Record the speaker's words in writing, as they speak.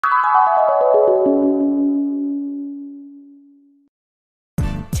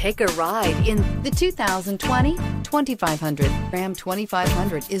Take a ride in the 2020 2500. Ram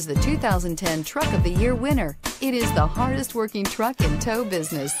 2500 is the 2010 Truck of the Year winner. It is the hardest working truck in tow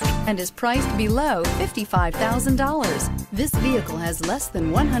business and is priced below $55,000. This vehicle has less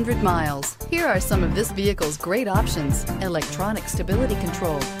than 100 miles. Here are some of this vehicle's great options: electronic stability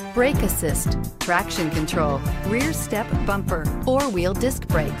control, brake assist, traction control, rear step bumper, four-wheel disc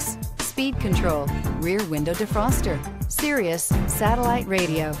brakes, speed control, rear window defroster, Sirius satellite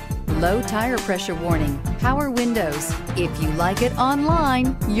radio, low tire pressure warning, power windows. If you like it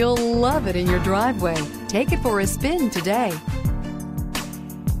online, you'll love it in your driveway. Take it for a spin today.